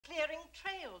clearing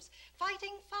trails,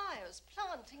 fighting fires,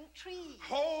 planting trees.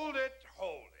 Hold it,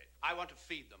 hold it. I want to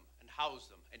feed them and house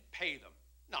them and pay them.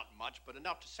 Not much, but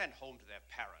enough to send home to their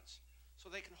parents so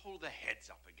they can hold their heads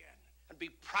up again and be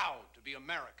proud to be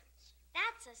Americans.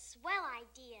 That's a swell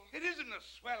idea. It isn't a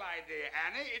swell idea,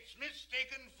 Annie. It's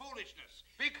mistaken foolishness.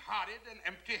 Big-hearted and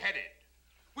empty-headed.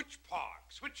 Which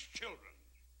parks? Which children?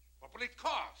 What will it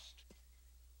cost?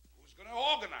 Who's going to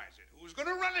organize it? Who's going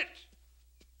to run it?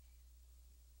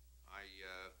 I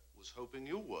was hoping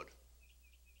you would.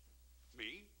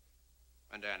 Me?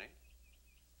 And Annie?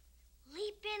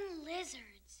 Leaping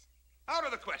lizards. Out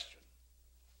of the question.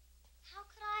 How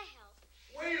could I help?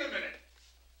 Wait a minute.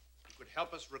 You could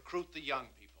help us recruit the young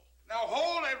people. Now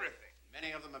hold everything.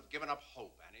 Many of them have given up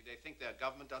hope, Annie. They think their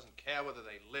government doesn't care whether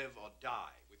they live or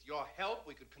die. With your help,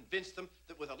 we could convince them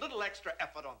that with a little extra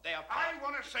effort on their part... I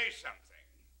want to say something.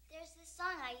 There's this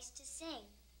song I used to sing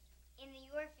in the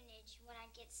orphanage when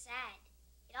I'd get sad.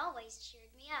 It always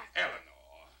cheered me up.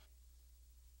 Eleanor.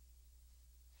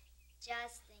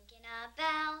 Just thinking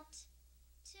about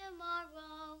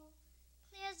tomorrow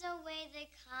clears away the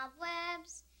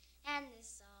cobwebs and the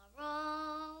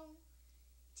sorrow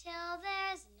till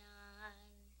there's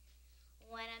none.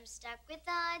 When I'm stuck with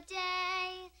a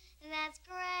day that's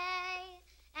gray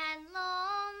and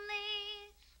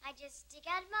lonely, I just stick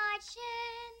out my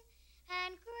chin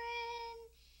and grin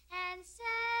and say,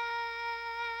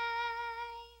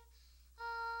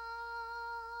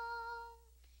 oh,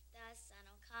 the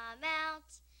sun'll come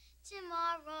out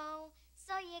tomorrow,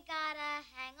 so you gotta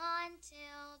hang on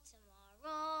till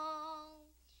tomorrow.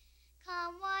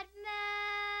 Come what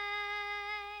may,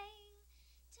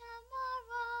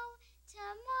 tomorrow,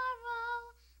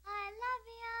 tomorrow, I love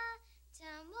ya,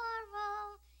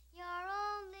 tomorrow, you're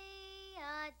only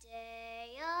a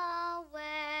day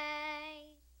away.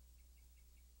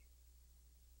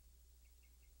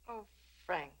 Oh,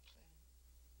 Franklin.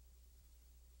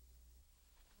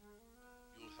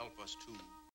 You'll help us, too.